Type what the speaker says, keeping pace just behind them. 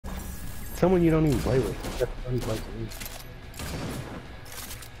someone you don't even play with. That's the funny part to me.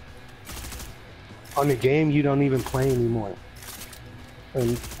 On the game, you don't even play anymore.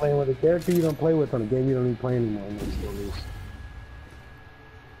 And playing with a character you don't play with on a game you don't even play anymore, and they still lose.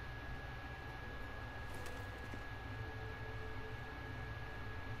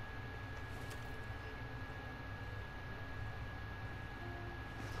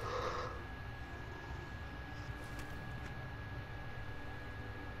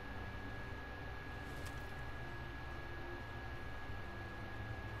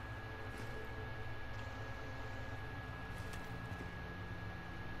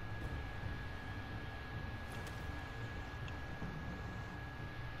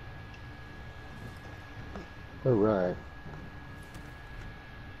 Alright.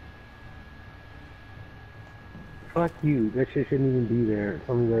 Fuck you. That shit shouldn't even be there. It's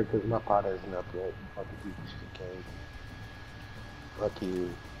only there because my pot isn't up yet. Fucking piece of shit came. Fuck you.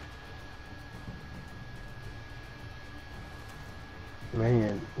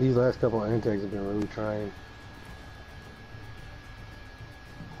 Man, these last couple of antags have been really trying.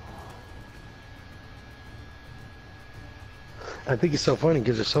 I think it's so funny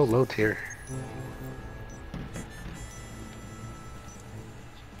because they're so low tier.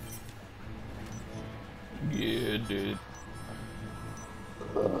 Yeah, dude.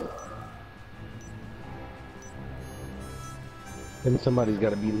 Then somebody's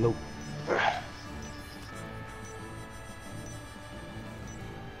got to be low.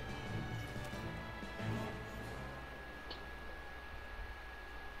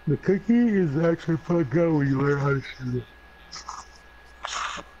 The cookie is actually fun go when you learn how to shoot it.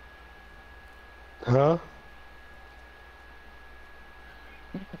 Huh?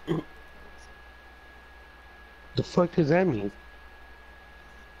 The fuck does that mean?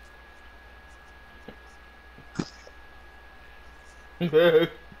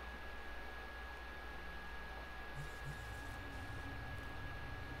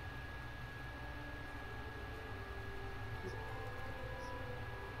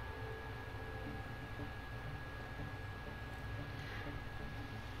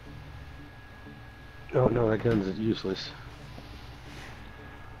 Oh no, that gun's useless.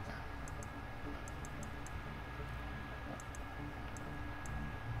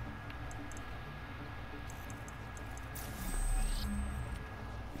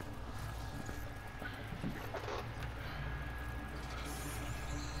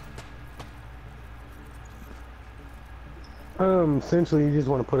 Essentially you just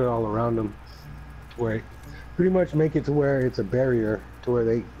want to put it all around them, where it, pretty much make it to where it's a barrier, to where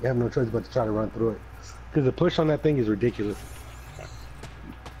they have no choice but to try to run through it. Because the push on that thing is ridiculous.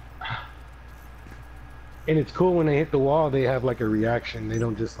 And it's cool when they hit the wall, they have like a reaction. They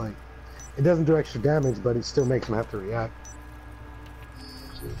don't just like, it doesn't do extra damage, but it still makes them have to react.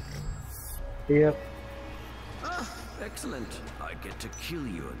 Yep. Ah, excellent. I get to kill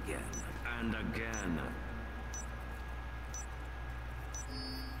you again and again.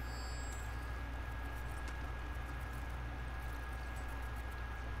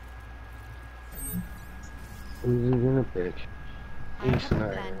 In a bitch. I have a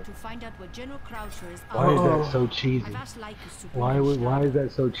plan to find out what General Croucher is. Why is that so cheesy? I've asked Lycus to Why is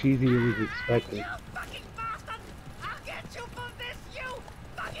that so cheesy? It was expected. You fucking bastard! I'll get you for this, you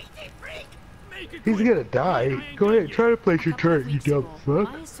fucking deep freak! Make it He's quick. gonna die. Go ahead, try to place your turret, you dumb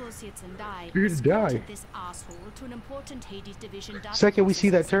fuck. My associates and I You're gonna die. escorted this asshole to an important Hades division data Second we see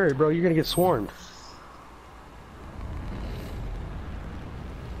that processing turret, bro, you're gonna get swarmed.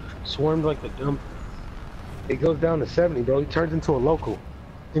 Swarmed like the dumb. It goes down to 70, bro. He turns into a local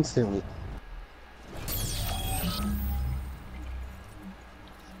instantly.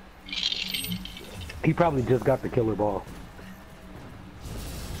 He probably just got the killer ball.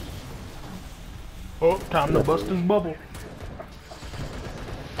 Oh, time to bust his bubble.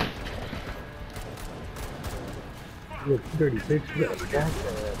 Look, 36.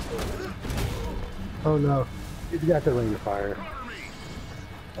 Oh no, he's got the ring of fire.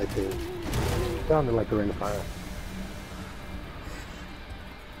 I think. Sounded like the ring of fire.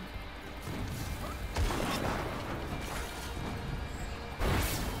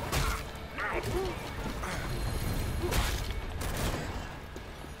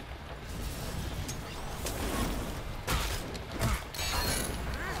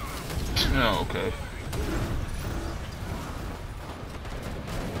 Oh, okay.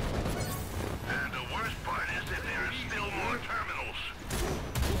 And the worst part is that there are still more terminals.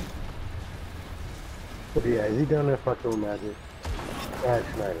 But yeah, is he down there fucking with magic? Bad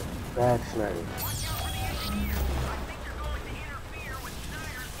Schneider. Bad Schneider.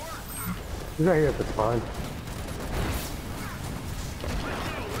 He's right here at the spawn.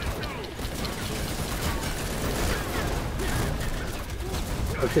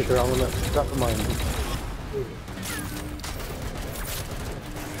 Okay, they're all in that. Drop the mine.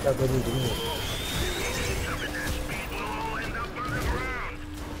 That doesn't do it.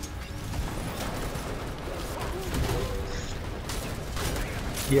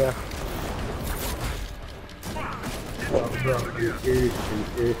 Yeah. Bro, you're serious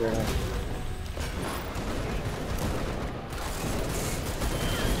right now.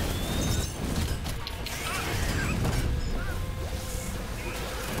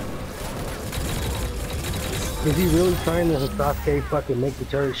 Is he really trying to Sasuke fucking make the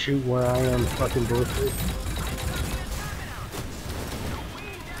turret shoot where I am fucking bullshit?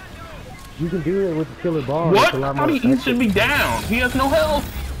 You can do it with the killer ball. What? A lot How more he should be down? He has no health.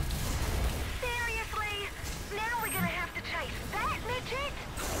 Seriously? Now we're gonna have to chase that midget?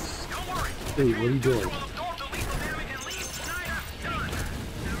 Dude, what are you doing?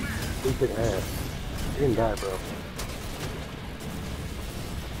 Stupid ass. You didn't die, bro.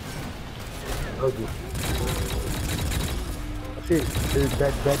 Okay. That's it. Dude,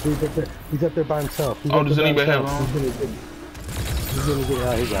 that dude up there, he's up there by himself. He's Oh, does anybody have on? He's gonna get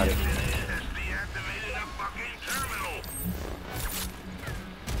out. He got it.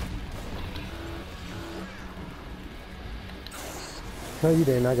 No, you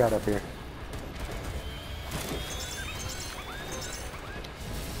didn't. I got up here.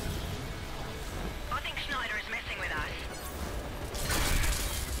 I think Schneider is messing with us.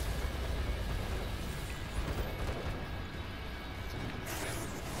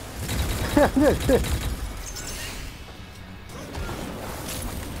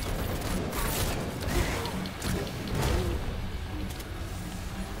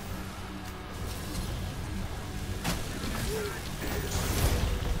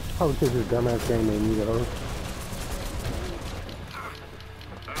 Probably because his dumbass game made me the host.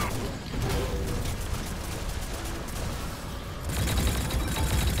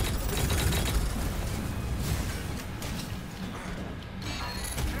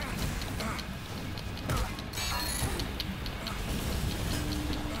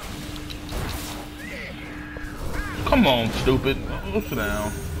 Come on, stupid. Oh, sit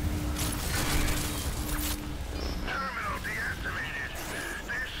down.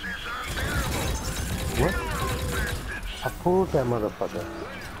 What? I pulled that motherfucker.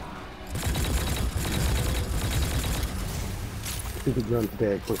 Stupid gun's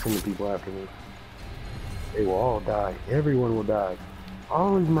dead. Put so many people after me. They will all die. Everyone will die.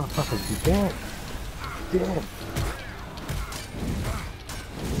 All these motherfuckers be dead. Dead.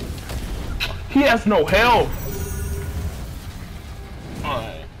 He has no health.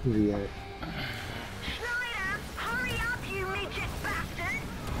 Alright. Yeah. Schneider, hurry up, you midget bastard!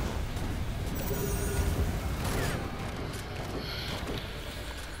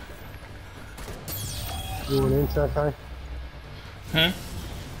 You want inside time? Hmm?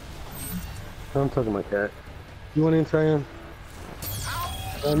 I'm talking to my cat. You want in, Cheyenne?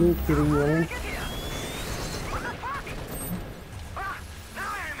 Me, kitty, you want in? What the fuck? Ah, now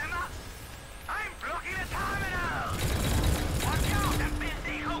I remember! I'm blocking the terminal! Watch out! That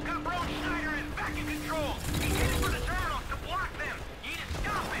Bendigo Cabron Schneider is back in control! He's headed for the terminals to block them! You need to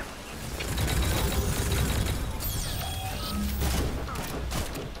stop him!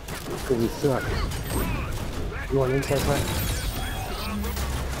 Cause we suck. You want inside time?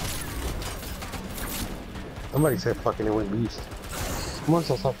 Somebody said fucking it went beast. Come on,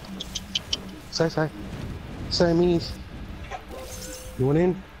 Sai. Sai. Siamese. You want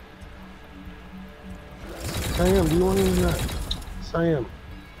in? Siam, do you want in or not? Siam.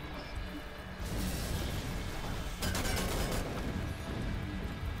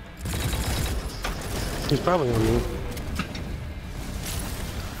 He's probably on me.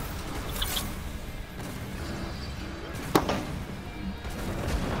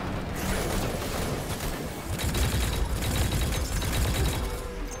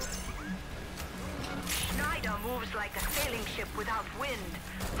 Schneider moves like a sailing ship without wind.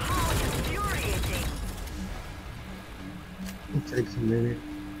 How infuriating! It takes a minute.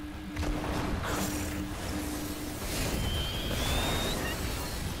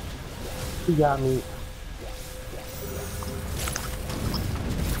 He got me.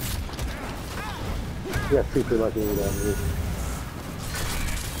 You got super lucky with that move.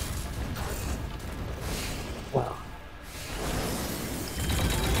 Wow.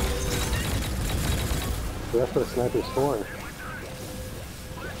 So that's what a sniper's for.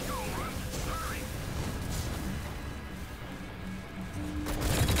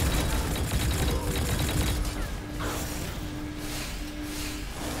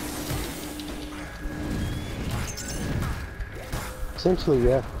 Essentially,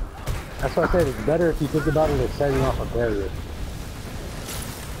 yeah. That's why I said it's better if you think about it as setting off a barrier.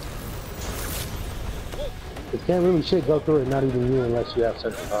 It can't really shit go through it, not even you, unless you have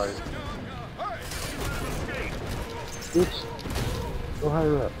certain cards. Bitch, go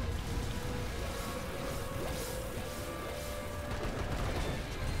higher up.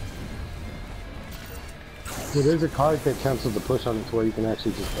 Yeah, there's a card that cancels the push on it to where you can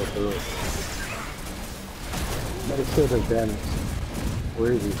actually just go through it. But it still does damage.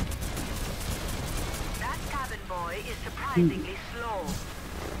 Where is he? That cabin boy is surprisingly slow.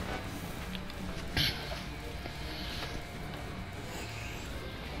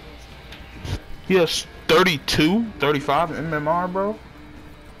 He has 32, 35 MMR, bro.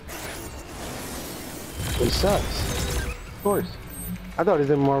 It sucks. Of course. I thought his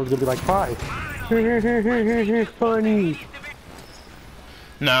MMR was gonna be like 5. Funny.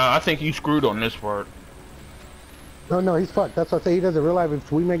 Nah, I think you screwed on this part. No, he's fucked. That's what I say. He doesn't realize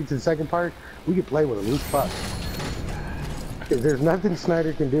if we make it to the second part, we can play with him. He's fucked. 'Cause there's nothing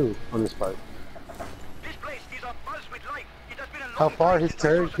Snyder can do on this part. This place is abuzz with life. It has been a long How far time his since I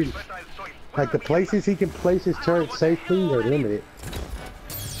turret saw can, such fertile soil. like the places he can place his turret safely are limited.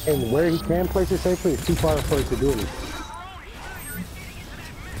 And where he can place it safely is too far for it to do anything.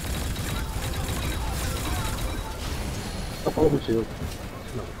 Oh, the shield.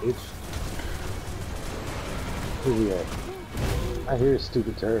 No, bitch. Where we at? I hear his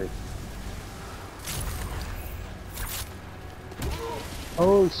stupid turret.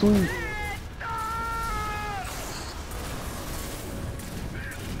 Oh, sweet.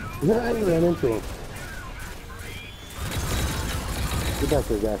 Yeah, I ran into him. Get back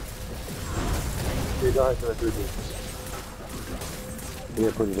there, guy. Here, go ahead, go through this.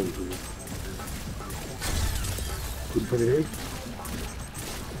 Yeah, put it in. You put it in?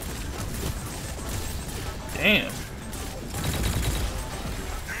 Damn.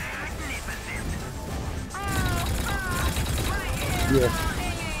 Yeah.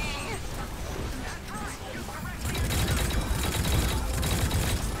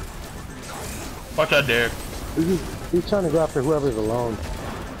 Watch out, Derek. He's trying to go after whoever's alone.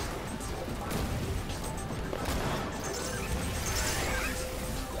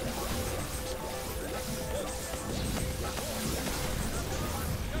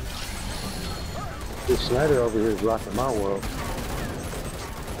 This Schneider over here is rocking my world.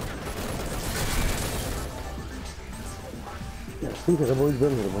 Yeah, I think I've always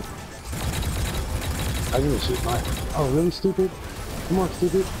been with him. I can shoot mine. Oh, really, stupid? Come on,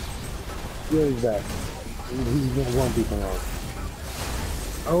 stupid. Yeah, he's back. He's gonna one beacon on.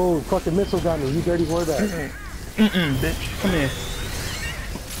 Oh, fucking missile got me. You dirty boy back. Bitch. Come here.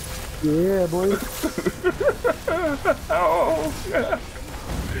 Yeah, boy. Oh, yeah.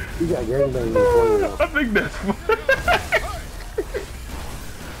 You got gangbanged in the corner. I think that's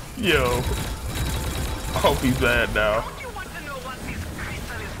Yo. I hope he's bad now.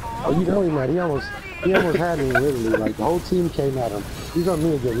 Oh, you know he mad. He almost had me literally. Like the whole team came at him. He's on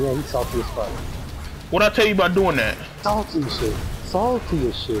me again. Yeah, he's salty as fuck. What'd I tell you about doing that? Salty as shit. Salty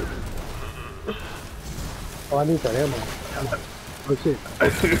as shit. Oh, I need that ammo. Oh shit.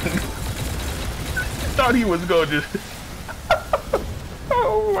 Thought he was gonna just.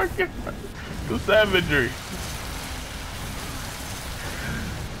 Oh my god. The savagery.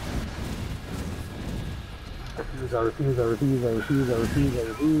 I refuse.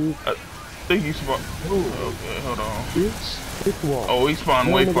 I think he spawned. Okay, hold on. Bitch, hit the wall. Oh, he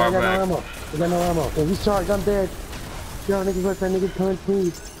spawned way nigga, far I got back. no ammo. I got no ammo. If he's charged, I'm dead. Yo, niggas, let that nigga come,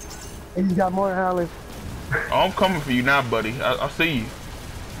 please. And he's got more howling. Oh, I'm coming for you now, buddy. I see you.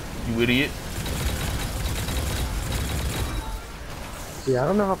 You idiot. Yeah, I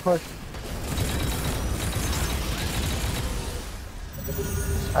don't know how far.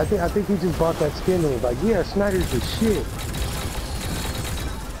 I think he just bought that skin and was like, yeah, Snyder's the shit.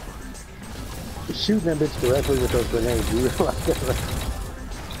 Just shooting that bitch directly with those grenades. You realize that, right?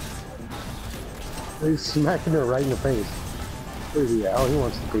 He's smacking her right in the face. Where's he at? Oh, he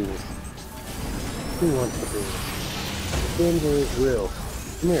wants the penis. He wants the penis. Skin is real.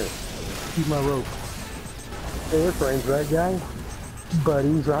 Come here. Keep my rope. Hey, we're friends, right, guy?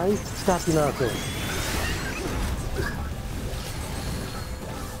 Buddies, right? Stop your nonsense.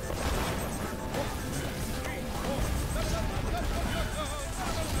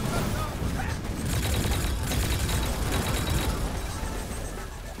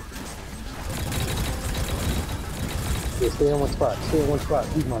 Yeah, stay on one spot. Stay on one spot.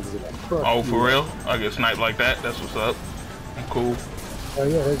 These monsters are like, fuck Oh, you. for real? I get sniped like that? That's what's up. I'm cool. Oh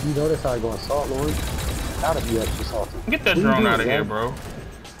yeah, you know that's how I go assault, Lord. Gotta be extra salty. Get that What you drone doing, out of here, man? bro.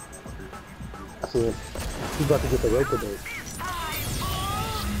 I see him. He's about to get the rope today.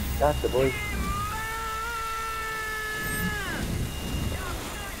 Gotcha, boy.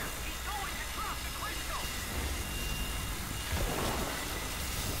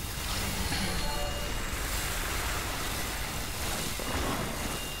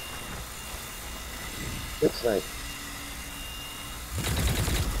 That's nice.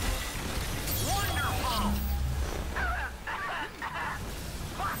 Wonderful!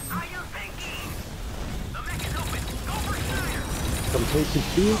 What are you thinking? The mech is open. Go for Schneider! Come take your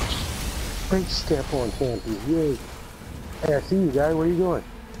bitch. Great step on Campy. Yay. Hey, I see you, guy. Where you going?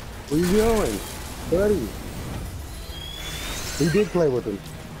 Where you going? Buddy. We did play with him.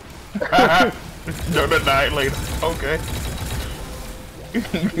 No, the night later. Okay.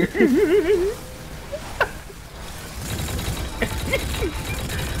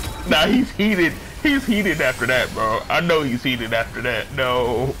 Nah, he's heated. He's heated after that, bro. I know he's heated after that.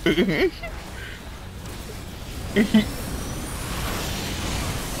 No. Yeah, he's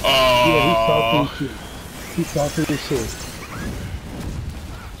salty Oh. as shit. He's salty as shit.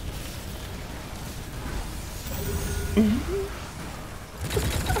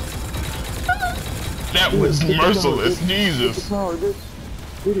 That was Get the merciless. power, Jesus. Get the power, bitch.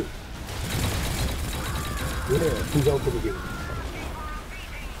 Get it. Yeah, he's open again.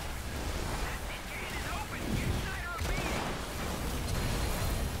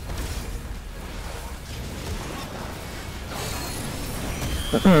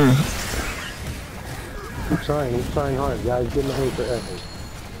 I'm trying hard, guys. Get my head for effort.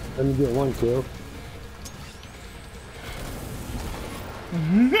 Let me get one kill.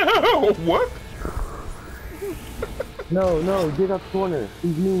 What? No, get up corner.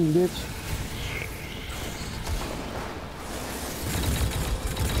 He's mean, bitch.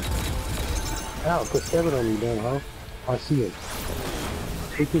 Ow, put 7 on me, damn, huh? I see it.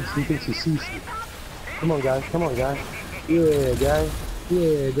 He thinks he sees me. Come on, guys. Come on, guys. Yeah, guys.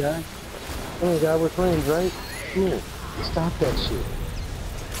 Yeah, guys. Come on, guys. We're friends, right? Come here. Stop that shit.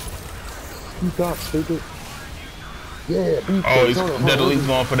 Speak up, stupid. Yeah, beat Oh, he's hold on, definitely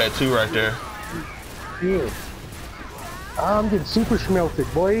going for that 2 right there. Yeah. I'm getting super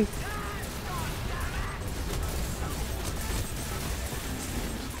schmelted, boy.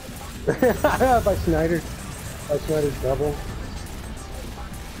 By Snyder. By Snyder's double.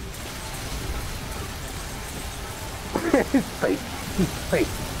 He's fake. He's fake.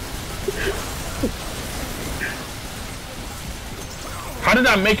 How did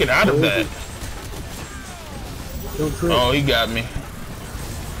I make it out of that? Don't trip. Oh, he got me.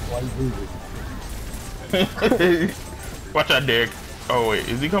 Why you do this? Watch out, Derek. Oh wait,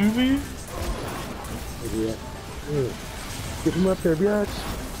 is he coming for you? Yeah. Yeah. Get him up there, biatch.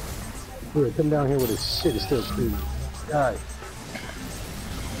 Yeah, come down here with his shit. It's still screaming. Die.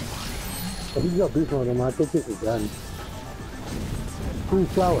 If he's got beef on him, I think this is done. Ooh,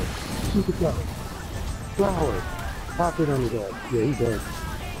 flower. Shoot the flower. Flower. Pop it on his head. Yeah, he's dead.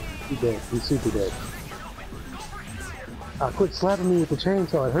 He's dead. He's super dead. Ah, quit slapping me with the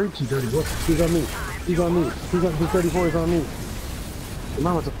chainsaw. It hurts you, dirty boy. He's on me. He's on me. His 34 is on me. Your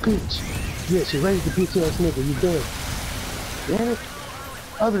mama's a bitch. Yeah, she raised the bitch ass nigga. You dead. Damn it.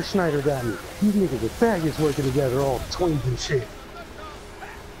 Other Schneider got me. These niggas are faggots working together, all twins and shit.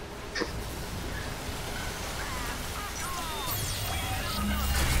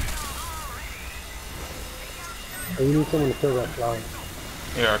 Hey, you need someone to kill that flower.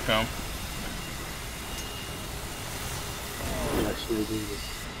 Here I come. I'm not sure to do this.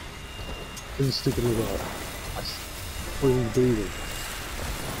 This is stupid as hell. What are you breathing?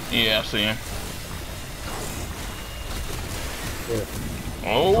 Yeah, I see him. Yeah.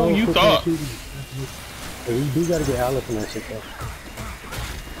 Oh, you quick, thought. quick. Hey, we do gotta get Aleph in that shit though.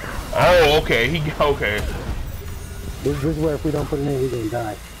 Oh, okay. Okay. This is where if we don't put it in, we're gonna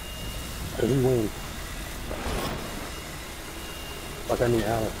die. Cause we win. Like I need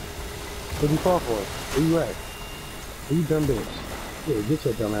Aleph. What'd you fall for? Where you at? Where you dumb bitch? Yeah, get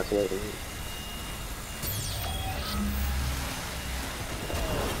your dumb ass away from me.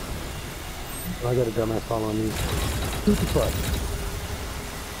 I got a dumbass fall on me. Shoot the fuck.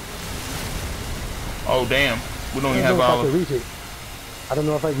 Oh, damn. We don't I even don't have know if I our. can reach it. I don't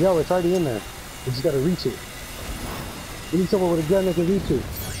know if I. Yo, it's already in there. We just gotta reach it. We need someone with a gun that can reach it.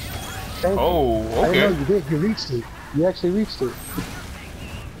 Thank you. Oh, I okay. didn't know you did. You reached it. You actually reached it.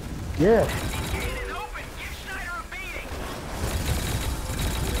 Yeah.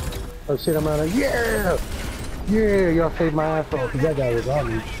 Oh shit, I'm out of. Yeah! Yeah, y'all saved my asshole because that guy was on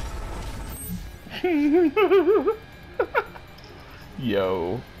me.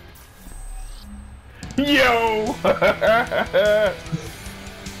 Yo. Yo!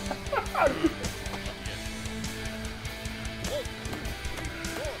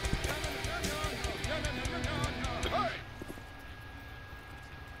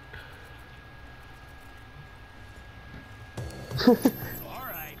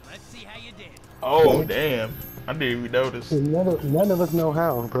 Alright, let's see how you did. Oh, damn. I didn't even notice. None of us know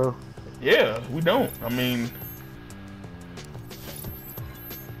how, bro. Yeah, we don't. I mean,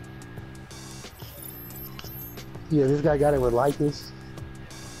 Yeah, this guy got it with Lycus.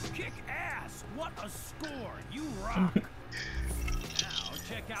 Kick ass! What a score! You rock! Now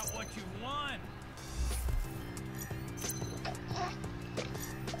check out what you won!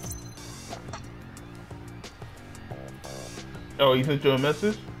 oh, he sent you a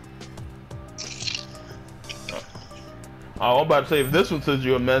message? Oh, I'm about to say, if this one sends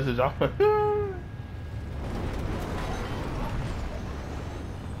you a message, I'm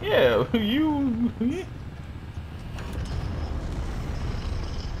yeah, you...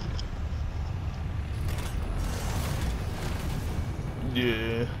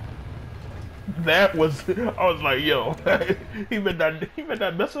 Yeah. That was, I was like, yo, he better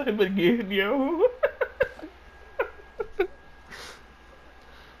not mess with him again, yo.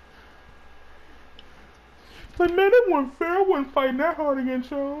 Like, man, it wasn't fair. I wasn't fighting that hard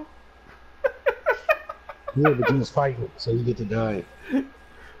against y'all. Yeah, but you was fighting, so you get to die.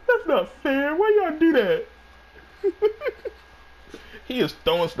 That's not fair. Why y'all do that? He is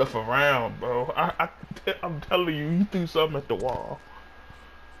throwing stuff around, bro. I'm telling you, he threw something at the wall.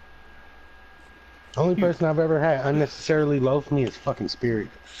 Only person I've ever had unnecessarily loaf me is fucking Spirit.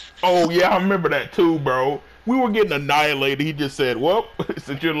 Oh, yeah, I remember that too, bro. We were getting annihilated. He just said, well,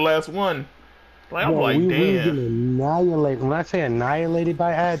 since you're the last one. Like, I'm like, we were damn. getting annihilated. When I say annihilated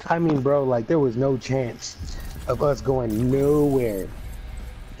by ads, I mean, bro, like, there was no chance of us going nowhere.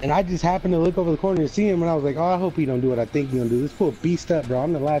 And I just happened to look over the corner and see him, and I was like, oh, I hope he don't do what I think he's gonna do. This fool beast up, bro.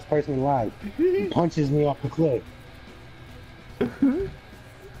 I'm the last person alive. He punches me off the cliff.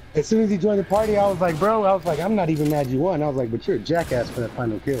 As soon as he joined the party, I was like, bro, I'm not even mad you won. I was like, but you're a jackass for that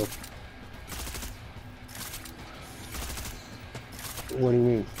final kill. What do you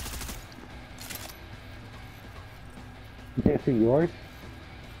mean? You can't see yours?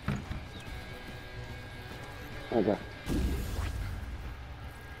 Okay.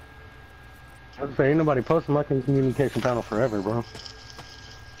 I was saying, ain't nobody posting my communication panel forever, bro.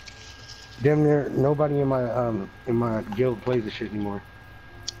 Damn near nobody in my guild plays this shit anymore.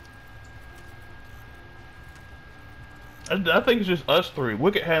 I think it's just us three.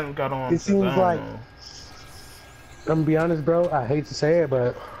 Wicked hasn't got on. It seems like, I'm gonna be honest, bro, I hate to say it,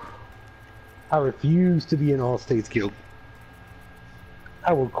 but I refuse to be an all states guild.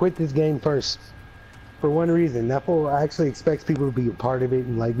 I will quit this game first. For one reason, that fool actually expects people to be a part of it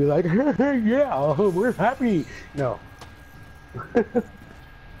and like be like, yeah, we're happy. No.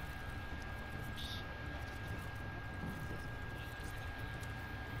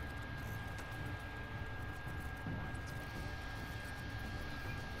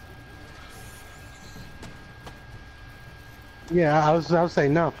 Yeah, I was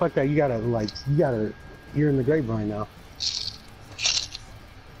saying, no, fuck that. You gotta you're in the grapevine now.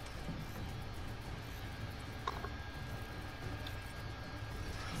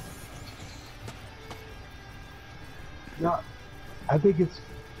 No, I think it's.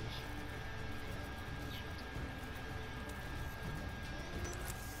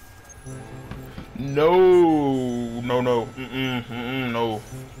 No. No.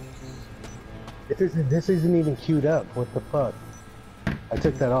 This isn't even queued up. What the fuck? I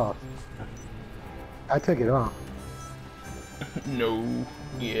took that off. I took it off. No.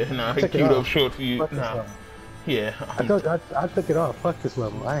 Yeah, nah, he Took it queued up off. short for you. Fuck this Nah. level. Yeah. I took it off. Fuck this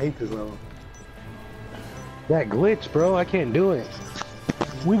level. I hate this level. That glitch, bro. I can't do it.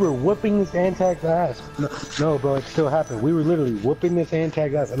 We were whooping this Antag's ass. No, bro, it still happened. We were literally whooping this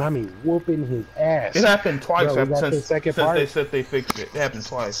Antag's ass, and I mean whooping his ass. It happened twice Bro, since they said they fixed it. It happened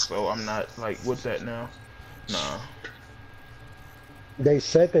twice, so I'm not like, what's that now? Nah. They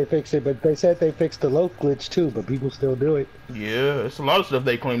said they fixed it, but they said they fixed the loaf glitch too, but people still do it. Yeah, it's a lot of stuff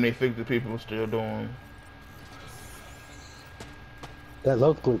they claim they fixed that people are still doing. That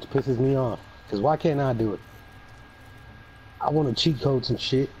loaf glitch pisses me off. Because why can't I do it? I want to cheat codes and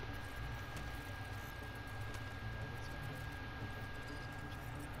shit.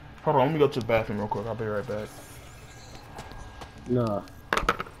 Hold on, let me go to the bathroom real quick. I'll be right back. Nah.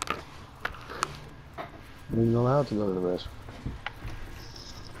 You're not allowed to go to the restroom.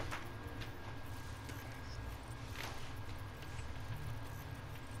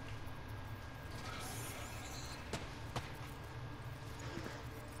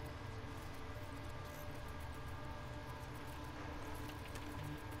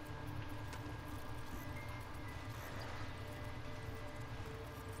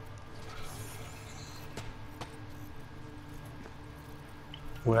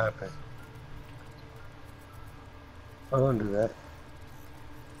 What happened? I don't do that.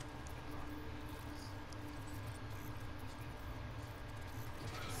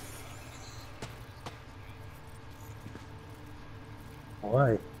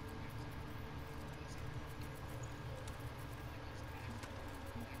 Why?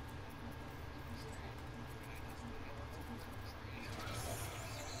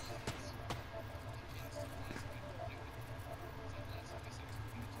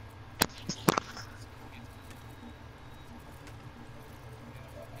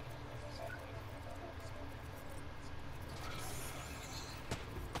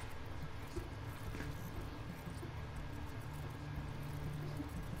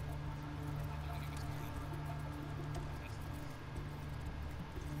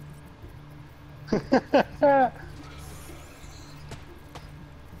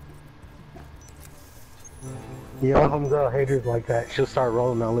 Yeah, homegirl haters like that. She'll start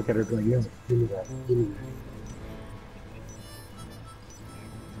rolling. I'll look at her and be like, yo, give me that. Give me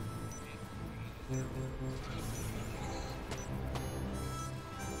that.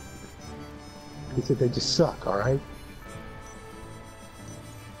 He said they just suck, alright?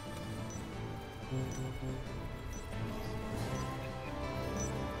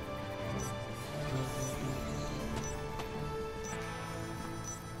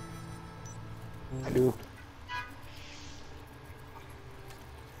 I do.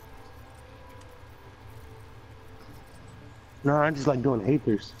 No, I just like doing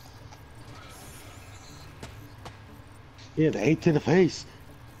haters. Yeah, the hate to the face.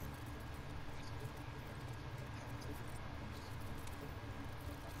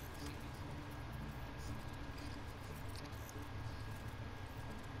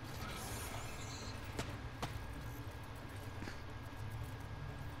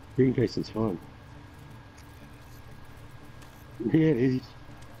 Green facing's fun. Yeah, it is.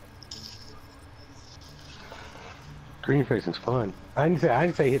 Green facing's fun. I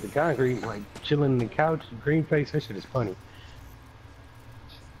didn't say hit the concrete, like chilling on the couch, green face, that shit is funny.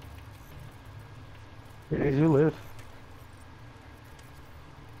 It is, you live.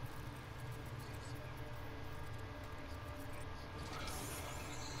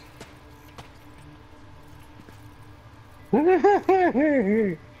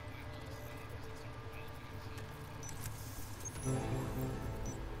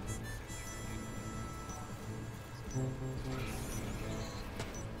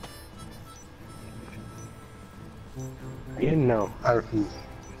 I didn't know. I refuse.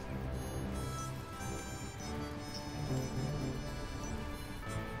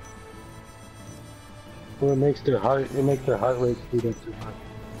 Well, it makes their heart rate speed up too much.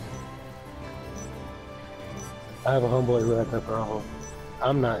 I have a homeboy who has that problem.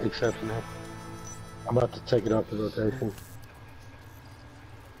 I'm not exceptional. I'm about to take it off the rotation.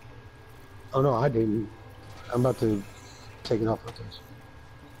 Oh no, I didn't. I'm about to take it off rotation.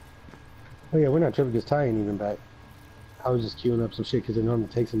 Oh yeah, we're not tripping because Ty ain't even back. I was just queuing up some shit because it normally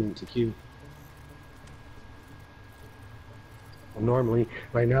takes a minute to queue. Well, normally,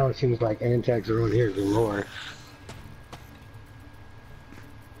 right now it seems like antags are on here galore.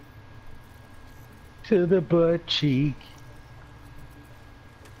 To the butt cheek.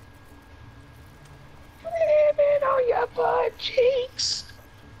 Living on your butt cheeks.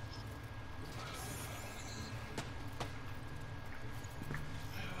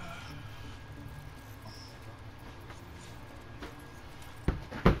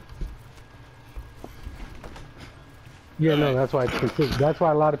 Yeah, no, that's why it's considered. That's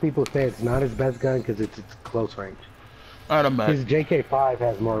why a lot of people say it's not his best gun because it's close range. Alright, I'm back. His JK5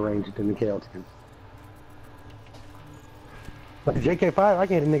 has more range than the KL2. But the JK5, I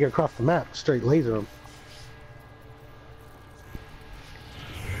can hit a nigga across the map, straight laser him.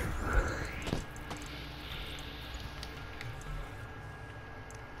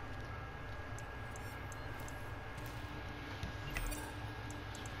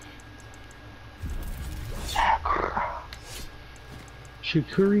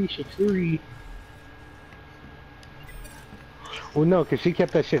 Shikuri. Well, no, because she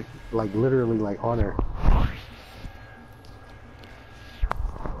kept that shit, like, literally, like, on her.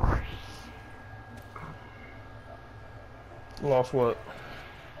 Lost what?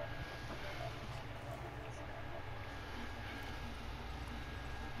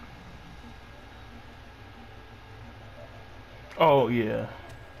 Oh, yeah.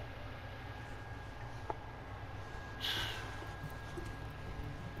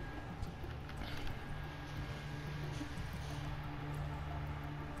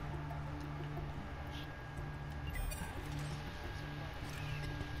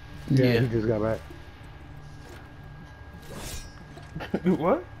 Yeah, he just got back.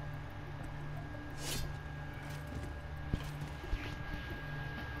 What?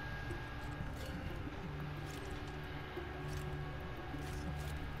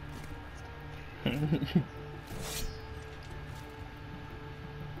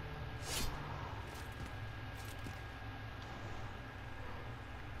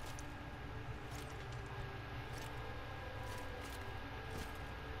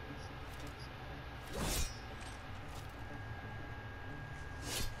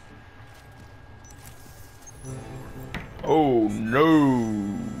 Oh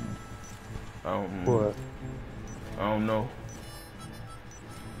no. What? I don't know.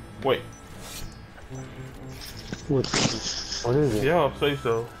 Wait. What is it? Yeah, I'll say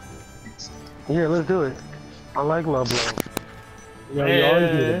so. Here, let's do it. I like low blow. Yeah, you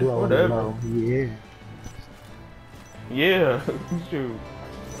always need a blow. Whatever. Low. Yeah. Yeah, shoot.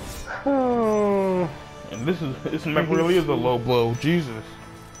 Oh. And this map really is a low blow. Jesus.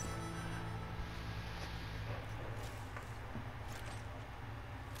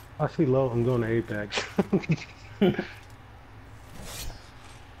 I see low. I'm going to Apex.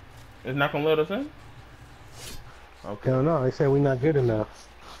 It's not gonna let us in? Okay. Hell no, they said we're not good enough.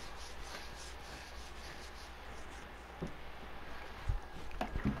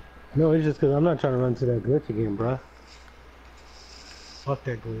 No, it's just because I'm not trying to run to that glitch again, bruh. Fuck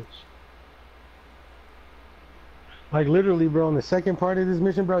that glitch. Like, literally, bro, in the second part of this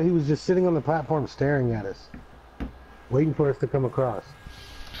mission, bro, he was just sitting on the platform staring at us. Waiting for us to come across.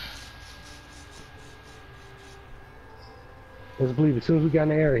 Let's believe as soon as we got in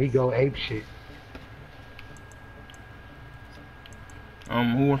the air, he go ape shit.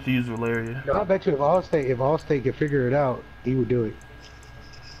 Who wants to use Valeria? No, I bet you if Allstate could figure it out, he would do it.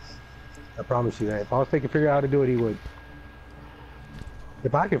 I promise you that. If Allstate could figure out how to do it, he would.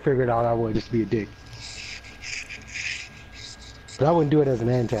 If I could figure it out, I would. Just be a dick. But I wouldn't do it as an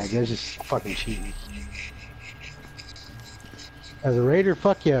antag. That's just fucking cheating. As a raider,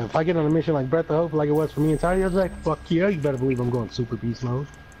 fuck yeah. If I get on a mission like Breath of Hope, like it was for me and Tiny, I was like, fuck yeah, you better believe I'm going super beast mode.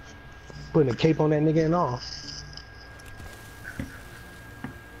 Putting a cape on that nigga and all.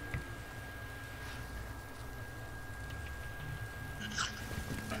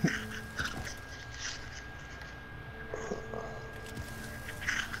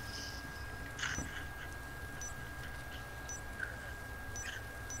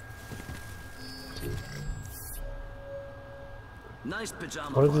 Nice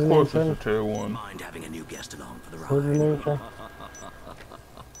pajama What is his Of name, course son? it's a tier 1. Mind having a new guest along for the ride. What's his name, son?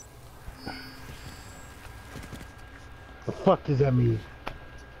 The fuck does that mean?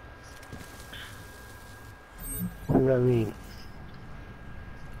 What does that mean?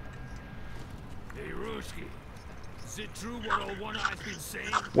 Hey, Ruski. Is it true what old One Eye's been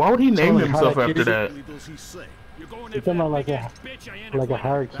saying? Why would he name like himself Harakiri? after that? What does he say? You're going You're talking about like a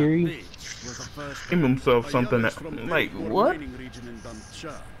harakiri? Name himself something that, like, what?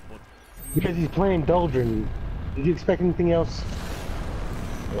 Because he's playing Doldrin. Did you expect anything else?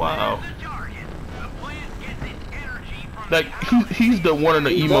 Wow. The target. The plant gets its energy from Like, he's the one of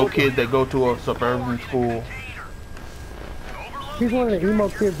the emo kids that go to a suburban school. He's one of the emo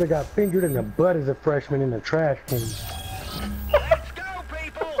kids that got fingered in the butt as a freshman in the trash can. Let's go,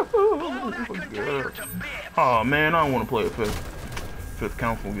 people! Blow that container to bits! Oh man, I don't want to play a fifth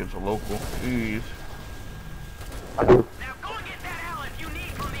council against a local. Jeez. Now go and get that Alice you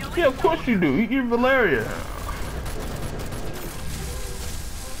need from the elite. Yeah, of course you do. You're Valeria.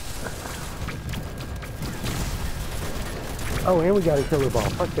 Oh, and we got a killer ball.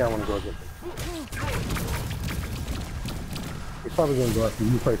 Fuck yeah, I want to go get this. He's probably going to go after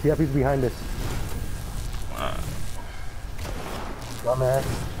you first. Yep, he's behind us. Dumbass.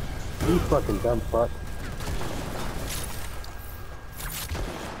 You fucking dumb fuck.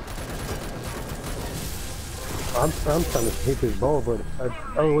 I'm trying to hit this ball, but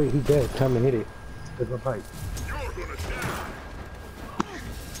oh wait, he's dead. Time to hit it. With my pipe.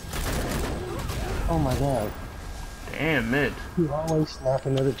 Oh my god. Damn it. You always snap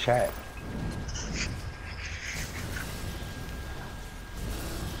another chat.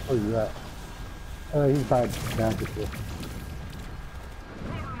 Oh yeah. He's by magic.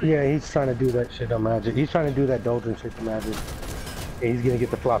 Yeah, he's trying to do that shit on magic. He's trying to do that Doldrin shit to magic. And he's gonna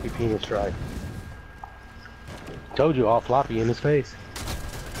get the floppy penis strike. Told you, all floppy in his face.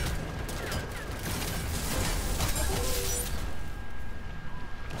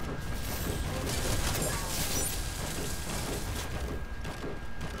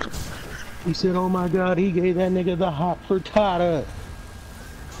 He said, oh my god, he gave that nigga the hot frittata.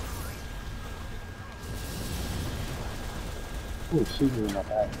 Oh, shoot me in my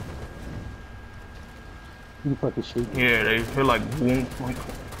back. You fucking shoot me. Yeah, they feel like boom,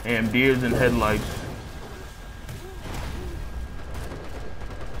 and deers in headlights.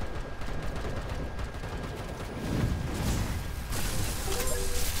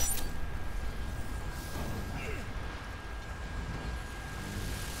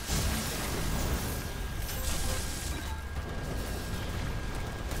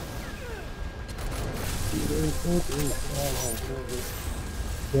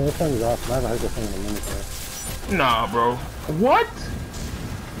 Yeah, that song is awesome. I haven't heard that song in a minute though. Nah, bro. What?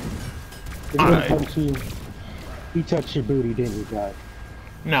 It's gonna punch you. He touched your booty, didn't he, guy?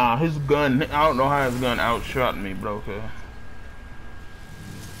 Nah, his gun, I don't know how his gun outshot me, bro.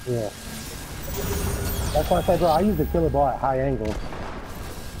 Yeah. That's why I said, bro, I use the killer ball at high angles.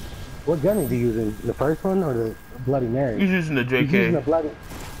 What gun is he using? The first one or the Bloody Mary? He's using the JK. He's using the Bloody...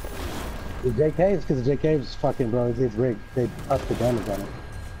 The JK is because the JK is fucking, bro, it's rigged. They up the damage on it.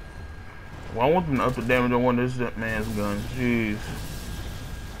 Well, I want them to up the damage on one of this man's guns. Jeez.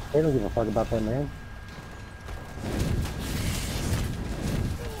 They don't give a fuck about that, man.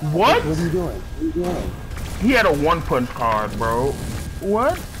 What? What are you doing? What are you doing? He had a one-punch card, bro.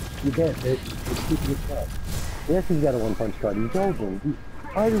 What? You can't, bitch. It's stupid as fuck. Yes, he's got a one-punch card. He's children.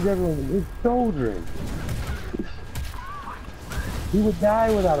 Why does everyone... It's children. He would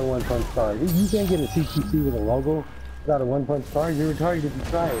die without a one-punch card. You can't get a CQC with a logo without a one-punch card. You're retarded if you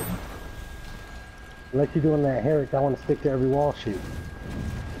try it. Unless you're doing that Herrick, I want to stick to every wall shit.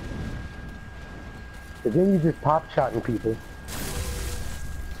 But then you just pop-shotting people.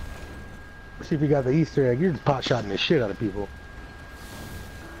 See if you got the Easter egg. You're just pop-shotting the shit out of people.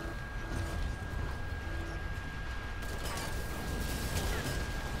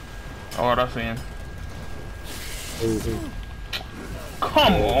 Oh, I see him. Mm-hmm.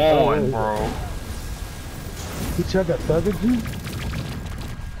 Come on, bro. He tried to thug at you?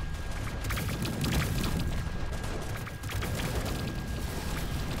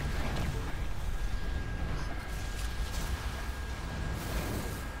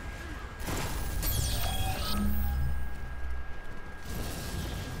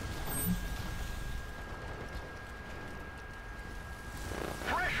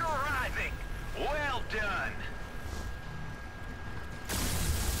 Pressure rising. Well done.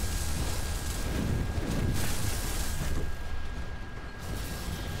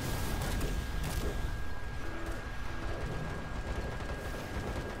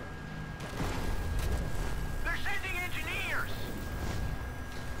 They're sending engineers.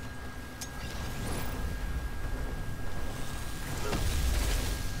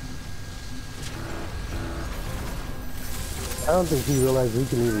 I don't think he realized we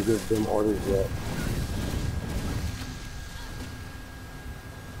can even give them orders yet.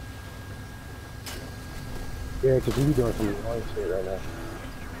 Yeah, because he's doing some annoying shit right now.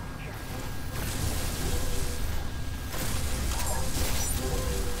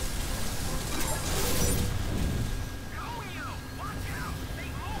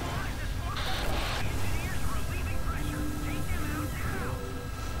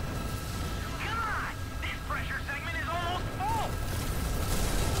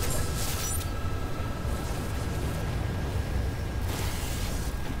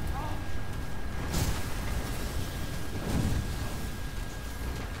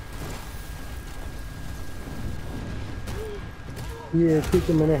 Yeah, kick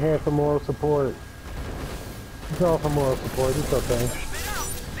him in the head for moral support. It's all for moral support, it's okay. This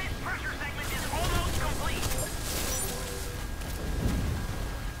pressure segment is almost complete.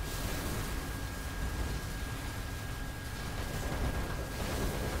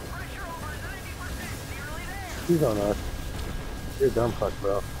 Pressure over 90%, nearly there. He's on us. You're a dumb fuck,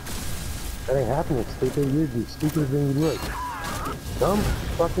 bro. That ain't happening, stupid. You're the stupidest than you look. Dumb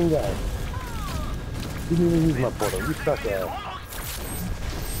fucking guy. You didn't even use my portal. You suck ass.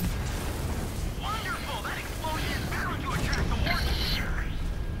 Wonderful! That explosion is bound to attract the warning.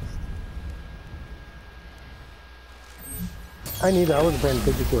 I need that. I wasn't paying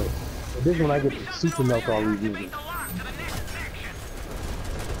attention to it. But this is when I get to super milk all these users. The lock to the next section.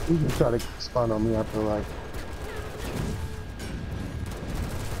 You can try to spawn on me after like.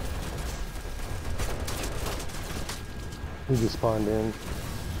 He just spawned in.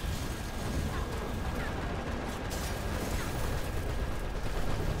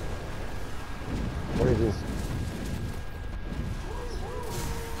 What is this?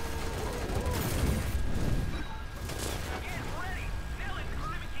 Get ready. Villains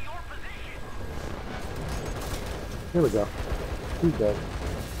climbing to your position. Here we go. He's dead.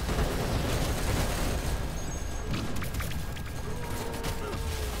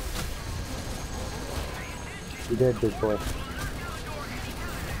 He dead, big boy.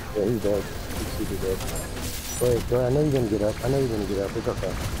 Yeah, he's dead. He's super dead. Wait, I know you're gonna get up. I know you're gonna get up. It's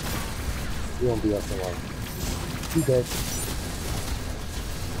okay. You won't be up for long. He's dead.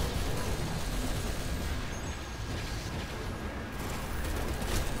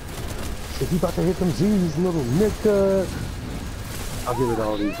 So you about to hit them Z's, little nigga. I'll get rid of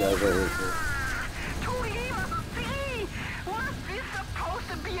all these guys right here, too. Was this supposed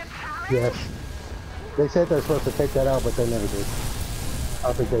to be a challenge? Yes. They said they're supposed to take that out, but they never did. I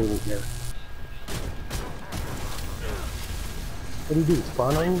don't think they even care. What do you do?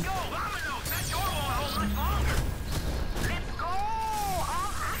 Spawn on you? Go, Domino! That door won't hold much longer.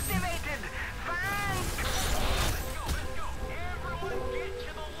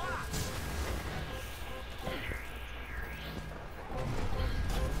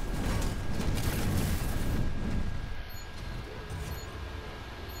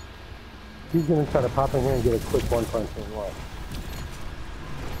 He's gonna try to pop in here and get a quick one punch in. What?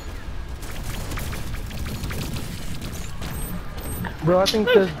 Bro, I think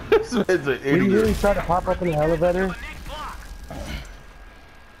this This man's an did he really idiot. try to pop up in the elevator? Next block.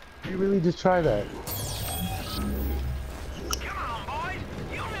 You really just try that? Come on, boys.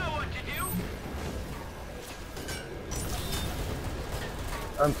 You know what to do.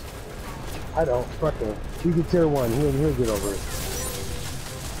 I don't. Fuck him. You can tier 1. He'll get over it.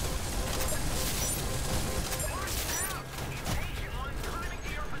 Ancient one's climbing to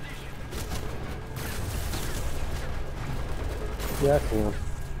your position. Yeah, I see him.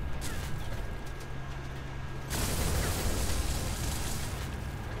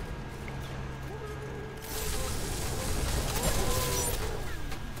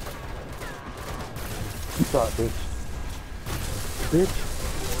 You saw it, bitch. Bitch.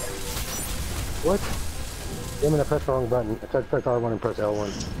 What? Damn it, I pressed the wrong button. I tried to press R1 and press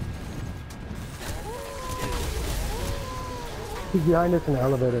L1. He's behind us in the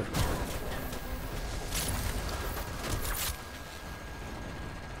elevator.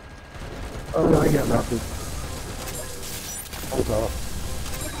 Oh no, I got nothing. Hold on.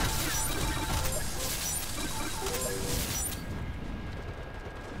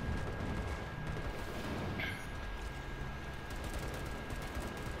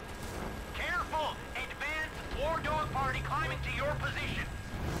 Careful! Advanced war dog party climbing to your position.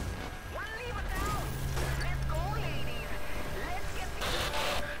 One lever down. Let's go, ladies. Let's get these.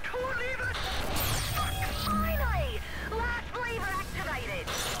 Two levers. Finally! Last lever activated.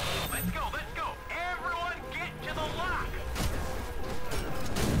 Let's go, let's go. Everyone get to the lock.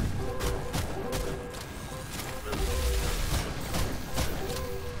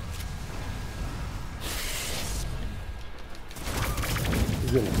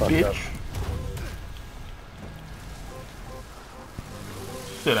 He's getting fucked up. Bitch.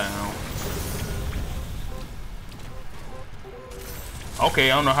 Sit down.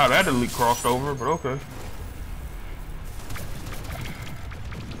 Okay, I don't know how that elite crossed over, but okay.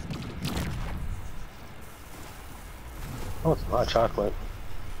 Oh, it's hot chocolate.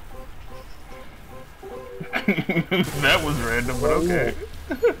 That was random, but okay.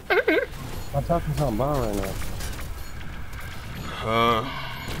 My chocolate's on bomb right now.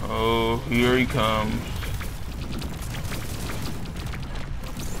 Oh, here he comes.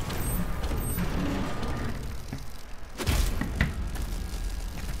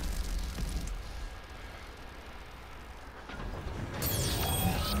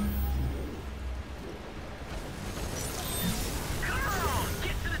 Come on,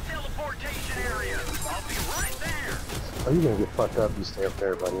 get to the teleportation area. I'll be right there. Oh, you're gonna get fucked up. You stay up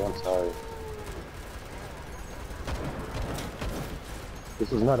there, buddy. I'm sorry. This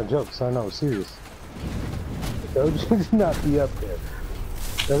was not a joke, son. I was serious. Don't just not be up there.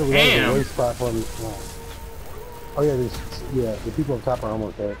 That was a Damn. waste spot for me. No. Oh yeah, the people up top are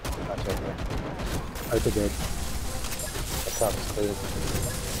almost dead. Not checking it. I think they're dead. Up top is clear.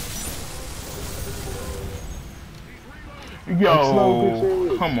 slow, Yo,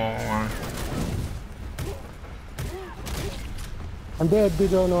 bitches. come on. I'm dead,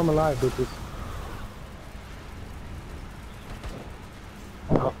 bitch. Oh no, I'm alive, bitches.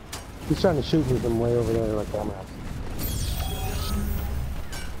 Oh, he's trying to shoot me from way over there like I'm out.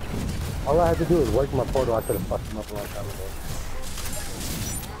 All I had to do was work my portal. I could have fucked him up a long time ago.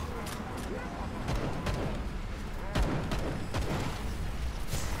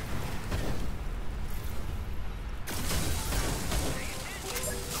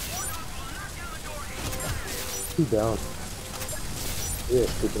 He's down. Yeah,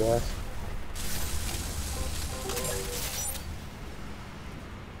 stupid ass.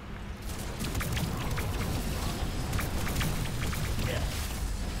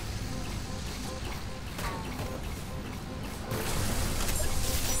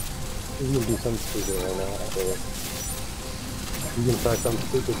 He's gonna do something stupid right now. I feel it. He's gonna try something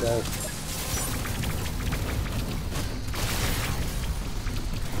stupid, guys.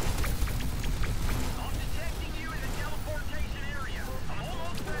 I'm detecting you in the teleportation area. I'm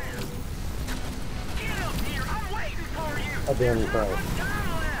almost there. Get up here. I'm waiting for you. I damn you try.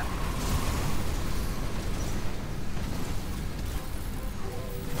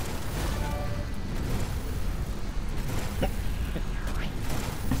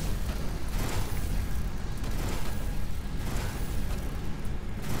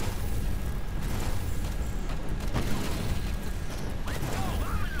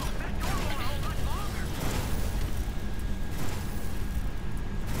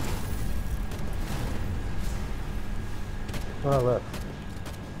 Time left. Oh, look.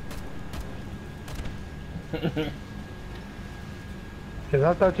 Cause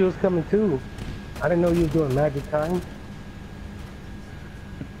I thought you was coming too. I didn't know you was doing magic time.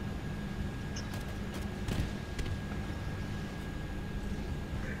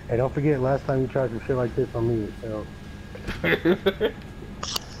 Hey, don't forget last time you tried some shit like this on me, so.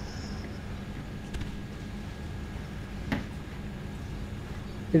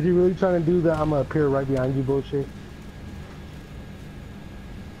 Is he really trying to do the I'm gonna appear right behind you bullshit?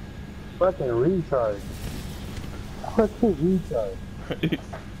 Fucking retard. Fucking retard.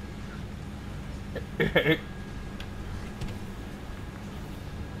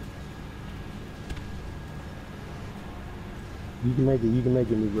 You can make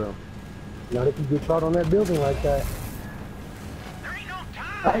it, me bro. Not if you get caught on that building like that. There ain't no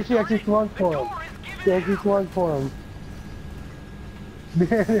time. I actually swung for him. She actually swung for him.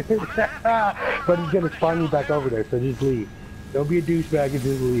 But he's gonna spawn you back over there, so just leave. Don't be a douchebag and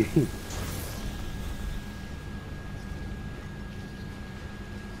just leave.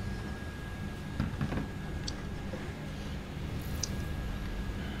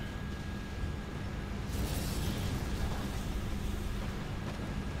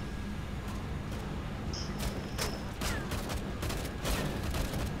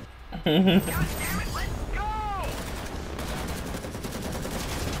 God damn it, let's go!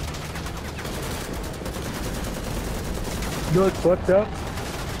 You know what's fucked up?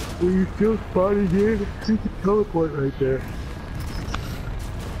 When you still spawning in, you can teleport right there.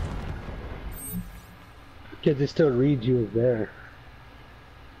 Because it still reads you as there.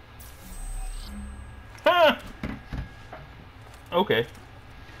 Huh. Okay.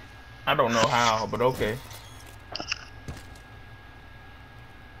 I don't know how, but okay.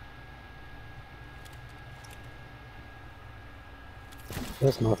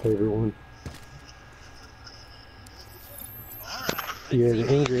 That's my favorite one. Yeah, the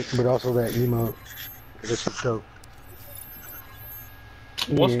Ingrid, but also that emote. That's just dope.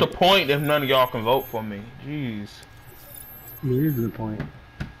 What's Yeah. the point if none of y'all can vote for me? Jeez. Here's the point.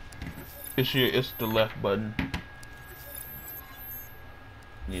 It's the left button.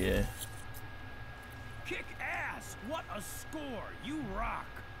 Yeah. Kick ass! What a score! You rock!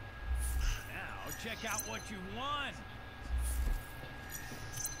 Now check out what you won!